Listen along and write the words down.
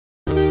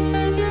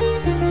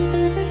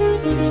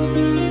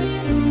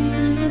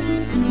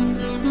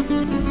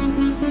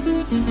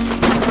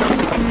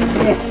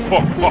Hey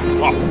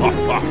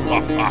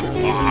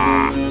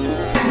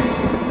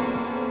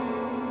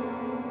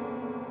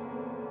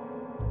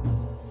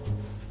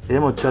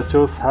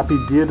muchachos, happy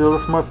Dia de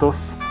los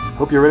Muertos.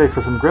 Hope you're ready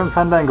for some Grim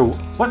Fandango.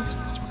 What?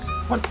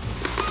 What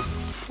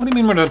do you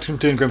mean we're not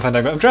doing Grim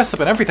Fandango? I'm dressed up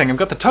and everything. I've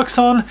got the tux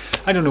on.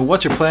 I don't know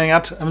what you're playing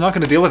at. I'm not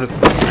going to deal with it.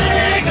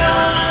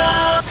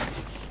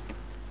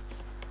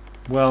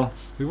 Well,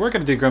 we were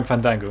going to do Grim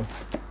Fandango,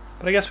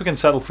 but I guess we can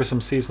settle for some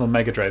seasonal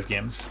Mega Drive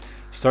games,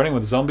 starting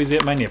with Zombies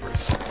Ate My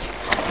Neighbors.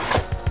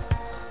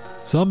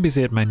 Zombies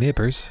Ate My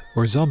Neighbors,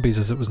 or Zombies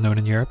as it was known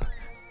in Europe,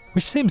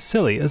 which seems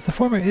silly as the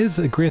former is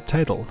a great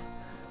title,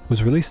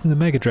 was released in the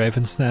Mega Drive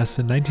and SNES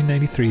in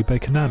 1993 by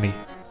Konami.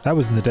 That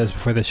was in the days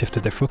before they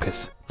shifted their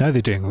focus. Now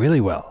they're doing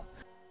really well.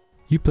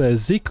 You play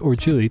as Zeke or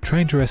Julie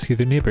trying to rescue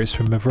their neighbours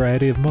from a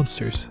variety of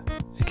monsters.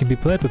 It can be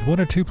played with 1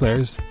 or 2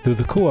 players, though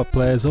the co-op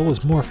play is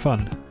always more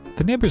fun.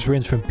 The neighbours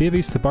range from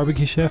babies to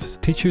barbecue chefs,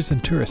 teachers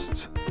and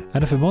tourists,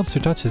 and if a monster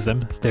touches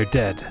them, they're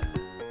dead.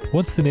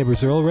 Once the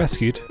neighbours are all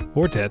rescued,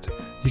 or dead,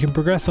 you can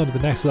progress on to the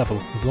next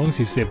level as long as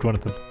you've saved one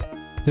of them.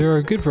 There are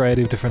a good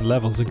variety of different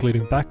levels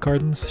including back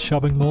gardens,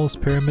 shopping malls,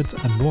 pyramids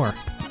and more.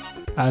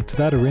 Add to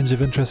that a range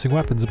of interesting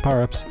weapons and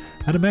power-ups,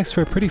 and it makes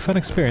for a pretty fun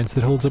experience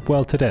that holds up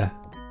well today.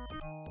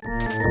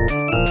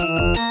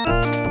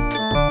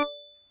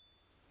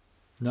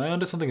 Now on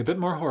to something a bit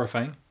more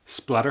horrifying,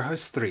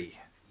 Splatterhouse 3.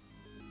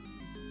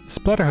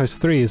 Splatterhouse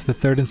 3 is the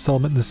 3rd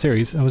installment in the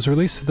series and was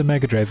released for the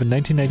Mega Drive in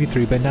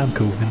 1993 by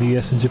Namco in the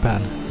US and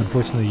Japan.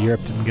 Unfortunately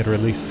Europe didn't get a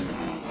release.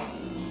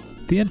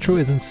 The intro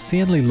is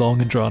insanely long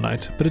and drawn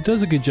out, but it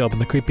does a good job on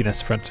the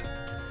creepiness front.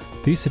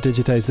 The use of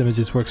digitized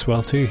images works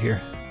well too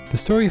here. The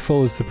story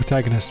follows the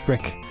protagonist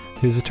Rick,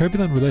 who has a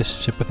turbulent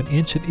relationship with an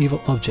ancient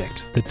evil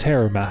object, the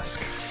Terror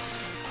Mask.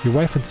 Your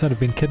wife and son have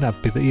been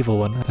kidnapped by the evil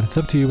one, and it's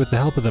up to you with the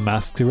help of the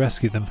mask to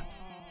rescue them.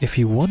 If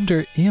you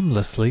wander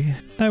aimlessly,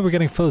 now we're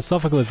getting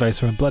philosophical advice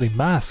from a bloody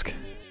mask.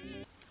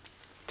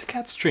 To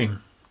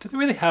Catstream, do they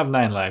really have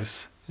 9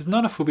 lives? Is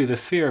nonophobia the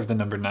fear of the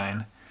number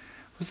 9?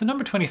 Was the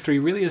number 23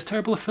 really as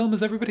terrible a film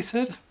as everybody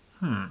said?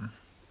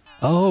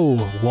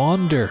 Oh,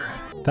 wander.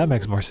 That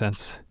makes more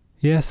sense.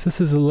 Yes, this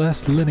is a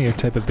less linear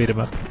type of beat 'em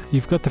up.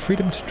 You've got the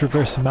freedom to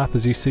traverse a map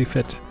as you see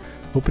fit,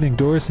 opening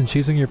doors and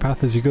choosing your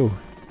path as you go.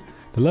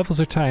 The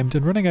levels are timed,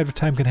 and running out of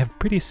time can have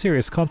pretty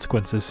serious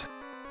consequences.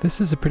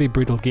 This is a pretty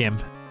brutal game.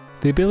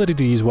 The ability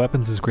to use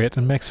weapons is great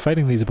and makes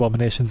fighting these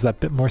abominations that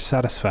bit more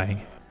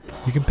satisfying.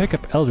 You can pick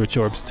up Eldritch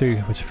Orbs too,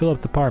 which fill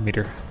up the power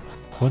meter.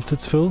 Once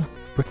it's full,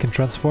 Rick can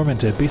transform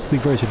into a beastly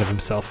version of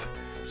himself.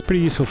 It's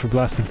pretty useful for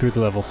blasting through the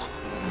levels.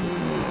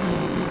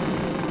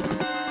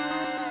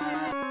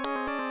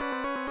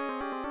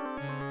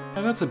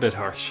 Now that's a bit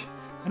harsh.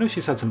 I know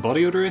she's had some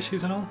body odor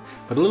issues and all,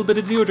 but a little bit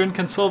of deodorant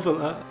can solve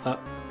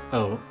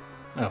oh.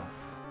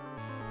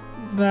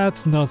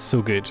 That's not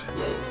so good.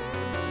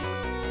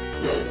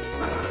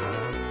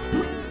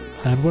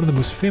 And one of the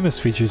most famous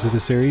features of the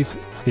series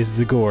is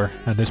the gore,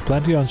 and there's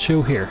plenty on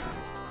show here.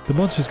 The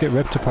monsters get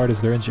ripped apart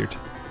as they're injured.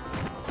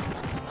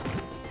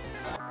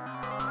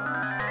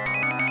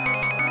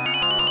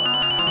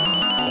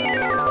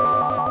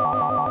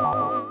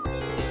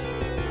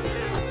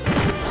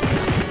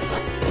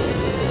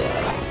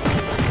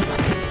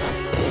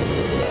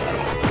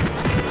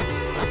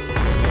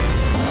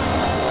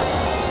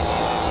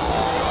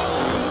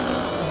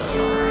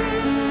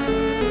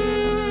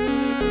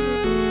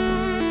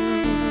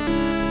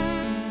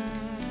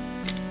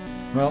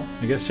 Well,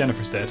 I guess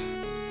Jennifer's dead.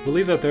 We'll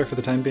leave that there for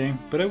the time being,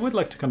 but I would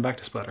like to come back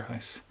to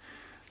Splatterhouse.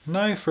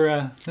 Now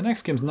for the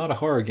next game's not a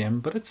horror game,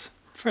 but it's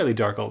fairly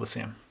dark all the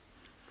same.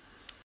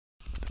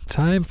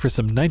 Time for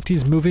some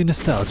 90s movie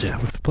nostalgia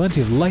with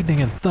plenty of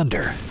lightning and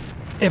thunder.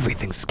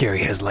 Everything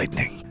scary has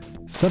lightning.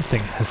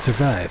 Something has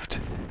survived.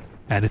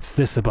 And it's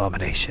this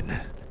abomination.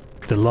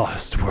 The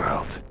Lost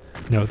World.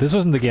 No, this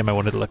wasn't the game I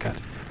wanted to look at.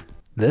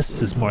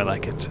 This is more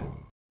like it.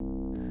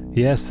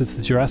 Yes, it's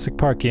the Jurassic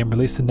Park game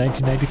released in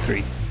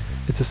 1993.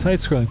 It's a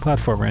side-scrolling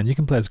platformer and you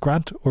can play as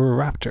Grant or a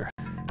raptor.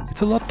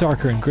 It's a lot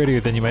darker and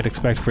grittier than you might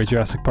expect for a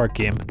Jurassic Park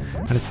game,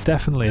 and it's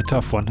definitely a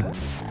tough one.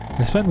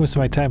 I spent most of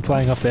my time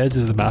flying off the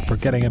edges of the map or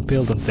getting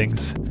impaled on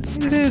things.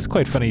 It is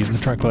quite funny using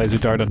the tranquilizer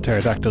dart on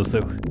pterodactyls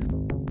though.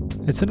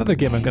 It's another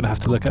game I'm going to have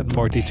to look at in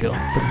more detail,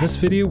 but in this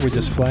video we're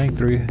just flying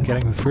through and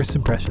getting the first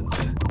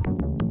impressions.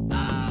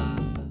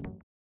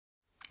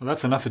 Well,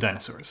 that's enough of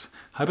dinosaurs.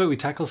 How about we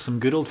tackle some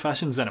good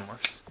old-fashioned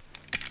xenomorphs?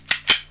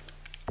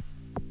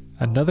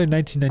 Another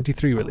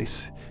 1993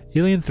 release.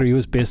 Alien 3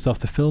 was based off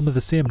the film of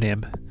the same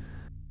name.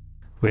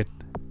 Wait,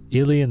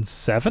 Alien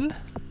 7?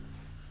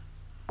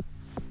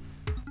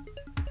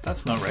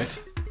 That's not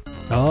right.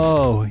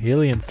 Oh,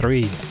 Alien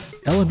 3.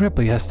 Ellen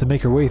Ripley has to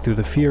make her way through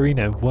the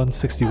Fiorina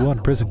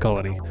 161 prison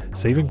colony,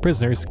 saving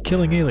prisoners,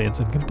 killing aliens,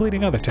 and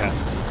completing other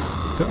tasks.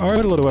 There are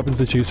a lot of weapons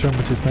to choose from,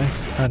 which is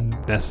nice, and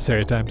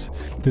necessary at times.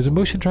 There's a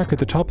motion tracker at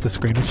the top of the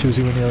screen that shows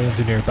you when aliens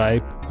are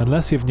nearby.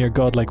 Unless you have near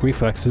godlike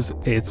reflexes,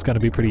 it's going to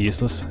be pretty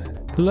useless.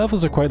 The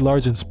levels are quite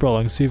large and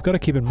sprawling, so you've got to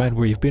keep in mind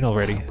where you've been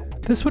already.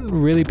 This wouldn't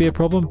really be a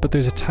problem, but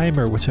there's a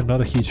timer which I'm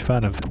not a huge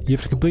fan of. You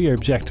have to complete your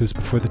objectives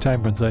before the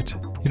time runs out.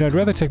 You know, I'd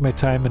rather take my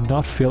time and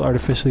not feel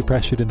artificially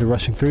pressured into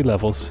rushing through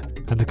levels.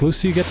 And the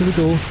closer you get to the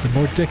goal, the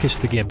more dickish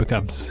the game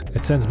becomes.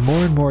 It sends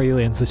more and more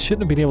aliens that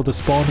shouldn't have been able to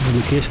spawn in the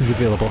locations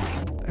available.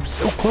 I'm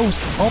so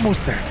close,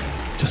 almost there.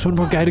 Just one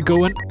more guy to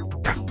go and...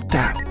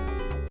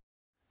 Damn.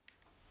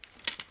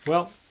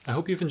 Well, I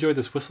hope you've enjoyed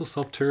this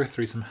whistle-stop tour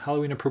through some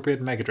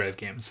Halloween-appropriate Mega Drive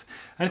games.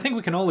 And I think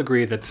we can all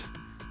agree that...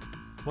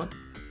 What?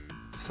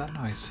 What's that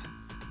noise?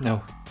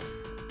 No.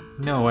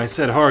 No, I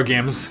said horror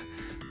games.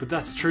 But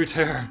that's true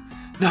terror.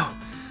 No!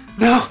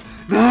 No!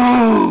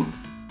 No!